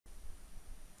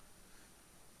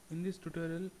In this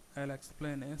tutorial, I'll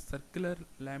explain a circular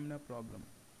lamina problem.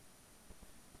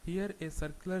 Here a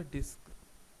circular disc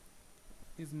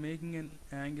is making an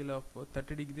angle of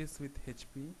 30 degrees with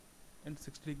HP and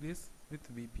 60 degrees with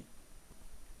VP.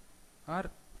 Or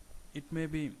it may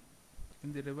be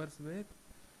in the reverse way,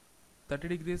 30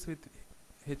 degrees with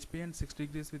HP and 60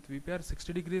 degrees with VP, or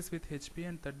 60 degrees with HP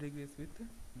and 30 degrees with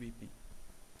VP.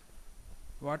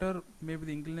 What are maybe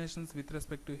the inclinations with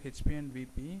respect to HP and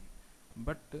VP,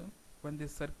 but when the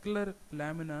circular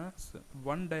laminas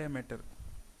one diameter,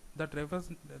 that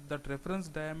reference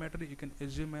diameter you can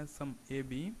assume as some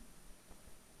AB.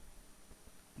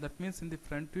 That means in the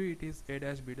front view it is A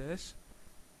dash B dash.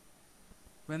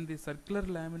 When the circular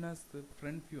laminas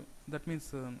front view, that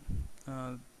means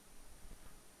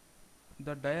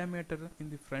the diameter in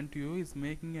the front view is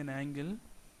making an angle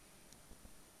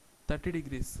 30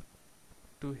 degrees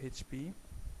to HP,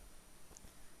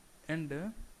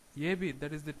 and AB,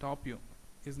 that is the top view,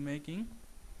 is making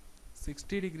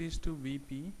 60 degrees to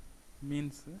VP.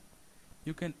 Means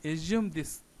you can assume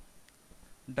this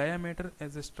diameter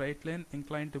as a straight line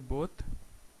inclined to both.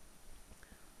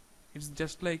 It's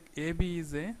just like AB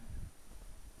is a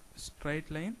straight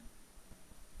line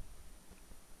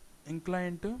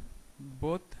inclined to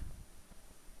both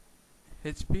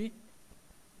HP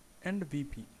and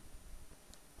VP,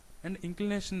 and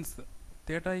inclinations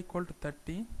theta equal to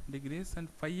 30 degrees and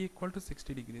phi equal to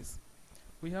 60 degrees.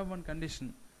 We have one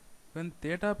condition: when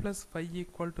theta plus phi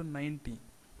equal to 90,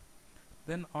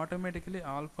 then automatically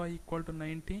alpha equal to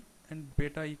 90 and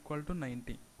beta equal to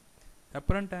 90.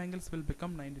 Apparent angles will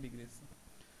become 90 degrees.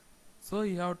 So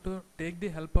you have to take the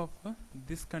help of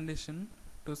this condition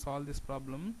to solve this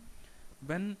problem.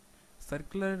 When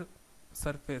circular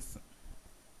surface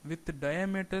with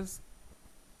diameters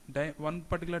one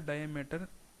particular diameter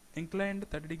inclined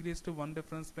 30 degrees to one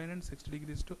reference plane and 60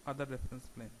 degrees to other reference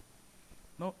plane.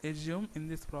 Now assume in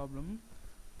this problem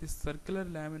this circular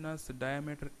lamina's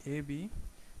diameter AB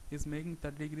is making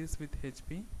 30 degrees with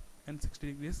HP and 60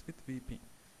 degrees with VP.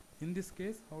 In this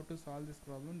case, how to solve this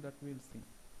problem, that we will see.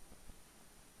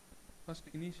 First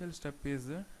initial step is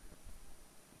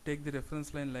take the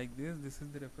reference line like this. This is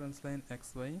the reference line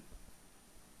XY.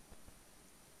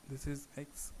 This is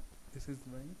X, this is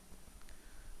Y.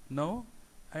 Now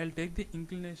I will take the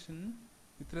inclination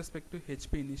with respect to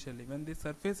HP initially. When the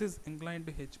surface is inclined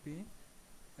to HP,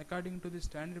 according to the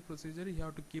standard procedure, you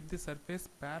have to keep the surface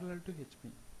parallel to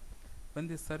HP. When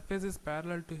the surface is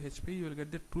parallel to HP, you will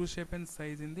get the true shape and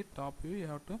size in the top view. You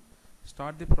have to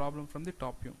start the problem from the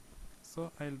top view.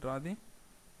 So I will draw the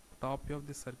top view of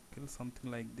the circle, something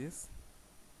like this.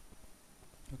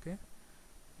 Okay.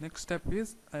 Next step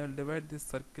is I will divide this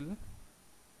circle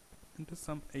into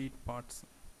some 8 parts.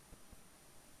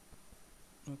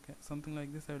 Okay, something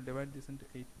like this. I will divide this into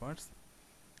 8 parts.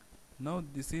 Now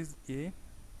this is A,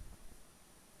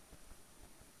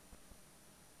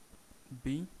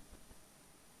 B,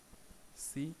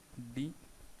 C, D,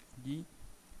 E,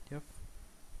 F,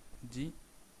 G,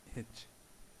 H.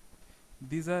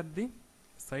 These are the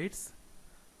sides,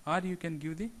 or you can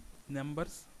give the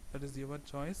numbers, that is your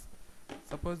choice.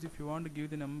 Suppose if you want to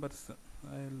give the numbers,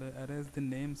 I'll erase the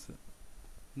names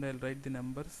and I'll write the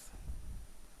numbers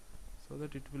so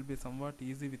that it will be somewhat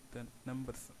easy with the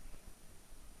numbers.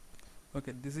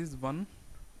 Okay, this is 1,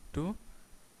 2,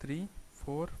 3,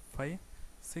 4, 5,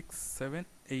 6, 7,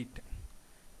 8,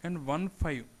 and 1,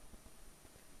 5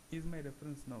 is my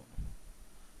reference now.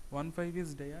 1, 5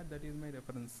 is dia, that is my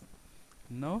reference.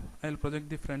 Now I'll project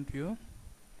the front view.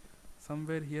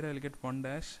 Somewhere here I'll get 1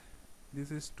 dash. This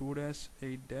is 2 dash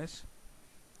 8 dash.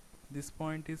 This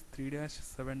point is 3 dash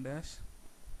 7 dash.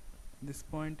 This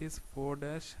point is 4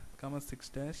 dash comma 6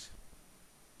 dash.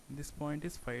 This point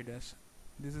is 5 dash.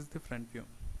 This is the front view.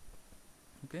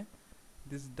 Okay,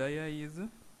 this dia is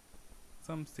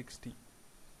some 60.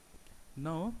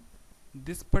 Now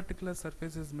this particular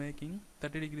surface is making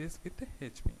 30 degrees with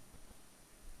HP.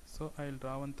 So I will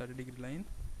draw one 30 degree line.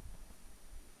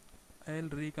 I will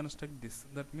reconstruct this.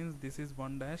 That means this is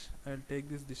 1 dash. I will take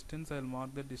this distance. I will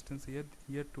mark the distance here.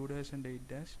 Here 2 dash and 8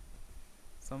 dash.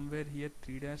 Somewhere here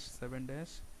 3 dash 7 dash.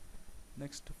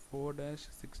 Next 4 dash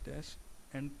 6 dash.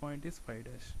 End point is 5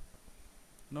 dash.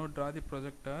 Now draw the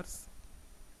projectors.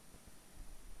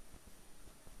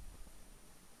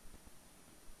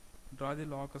 Draw the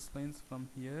locus lines from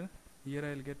here. Here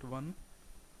I will get 1.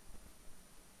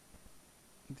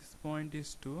 This point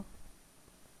is 2.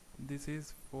 This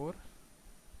is 4.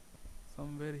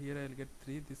 Somewhere here I will get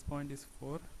 3. This point is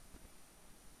 4.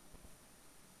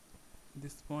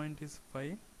 This point is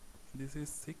 5. This is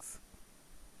 6.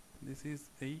 This is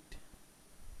 8.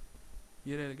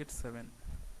 Here I will get 7.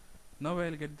 Now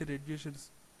I'll get the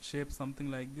reduced shape something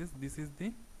like this. This is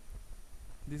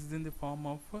in the form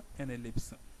of an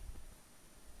ellipse.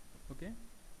 Okay,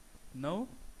 now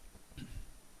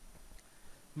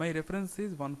my reference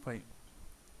is 1 5.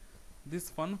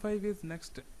 This 1 5 is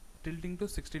next tilting to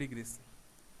 60 degrees,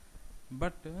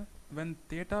 but when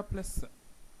theta plus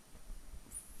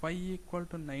phi equal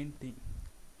to 90,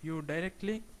 you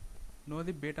directly know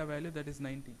the beta value, that is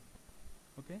 90.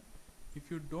 Okay,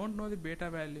 if you don't know the beta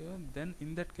value, then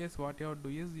in that case what you have to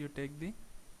do is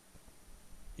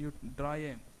you draw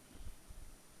a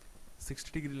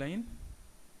 60 degree line.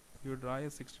 You draw a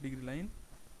 60 degree line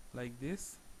like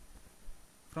this.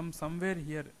 From somewhere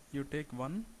here you take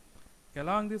 1.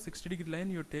 Along the 60 degree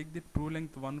line you take the true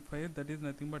length 1 5, that is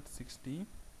nothing but 60. You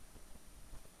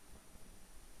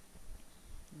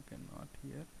cannot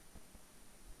here.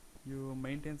 You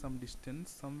maintain some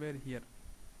distance. Somewhere here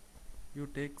you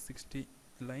take 60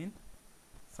 line.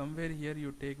 Somewhere here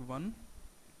you take 1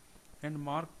 and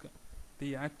mark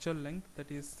the actual length, that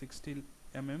is 60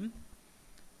 mm.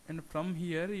 And from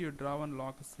here you draw one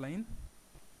locus line.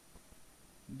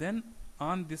 Then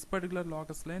on this particular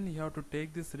locus line you have to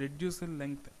take this reduced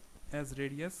length as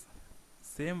radius.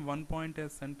 Same 1 point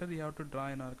as center, you have to draw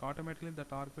an arc. Automatically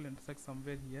that arc will intersect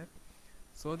somewhere here,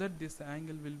 so that this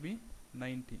angle will be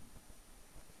 90.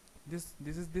 This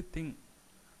is the thing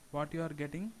what you are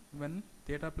getting when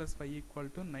theta plus phi equal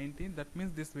to 90. That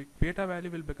means this beta value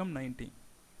will become 90.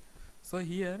 So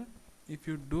here if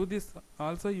you do this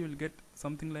also, you will get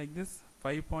something like this.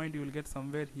 5 point you will get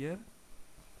somewhere here,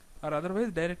 or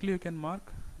otherwise directly you can mark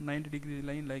 90 degree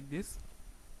line like this.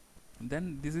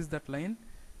 Then this is that line.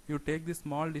 You take this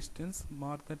small distance,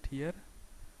 mark that here,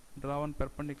 draw one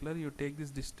perpendicular. You take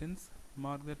this distance,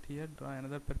 mark that here, draw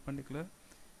another perpendicular.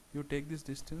 You take this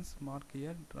distance, mark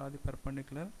here, draw the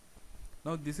perpendicular.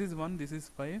 Now this is 1, this is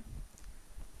 5.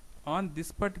 On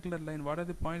this particular line, what are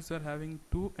the points you are having?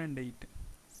 2 and 8.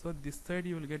 So this side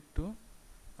you will get 2,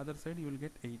 other side you will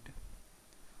get 8.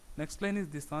 Next line is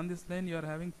this. On this line you are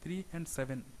having 3 and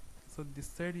 7. So this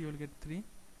side you will get 3,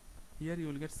 here you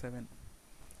will get 7.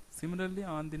 Similarly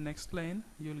on the next line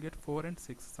you will get 4 and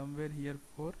 6. Somewhere here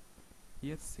 4,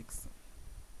 here 6.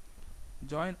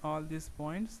 Join all these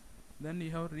points, then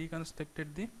you have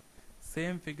reconstructed the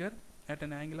same figure at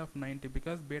an angle of 90,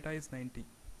 because beta is 90.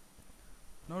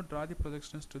 Now draw the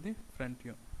projections to the front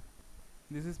view.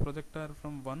 This is projector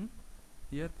from 1.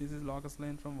 Here this is locus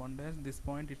line from 1 dash. This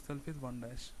point itself is 1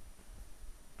 dash.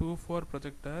 2 4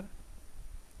 projector.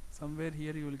 Somewhere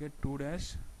here you will get 2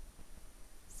 dash.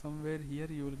 Somewhere here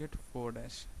you will get 4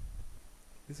 dash.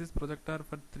 This is projector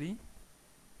for 3.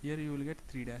 Here you will get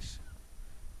 3 dash.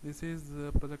 This is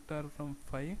projector from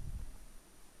 5.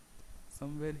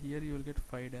 Somewhere here you will get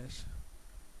 5 dash.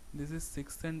 This is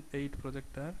 6 and 8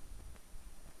 projector.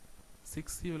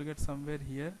 6 you will get somewhere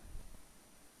here.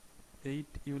 8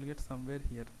 you will get somewhere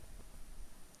here.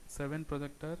 7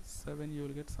 projector, 7 you will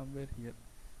get somewhere here.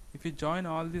 If you join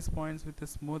all these points with a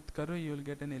smooth curve, you will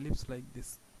get an ellipse like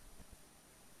this.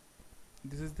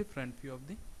 This is the front view of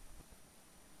the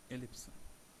ellipse.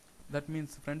 That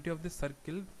means front view of the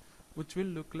circle, which will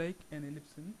look like an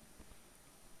ellipse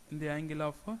in the angle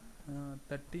of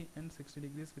 30 and 60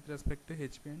 degrees with respect to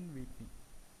HP and VP.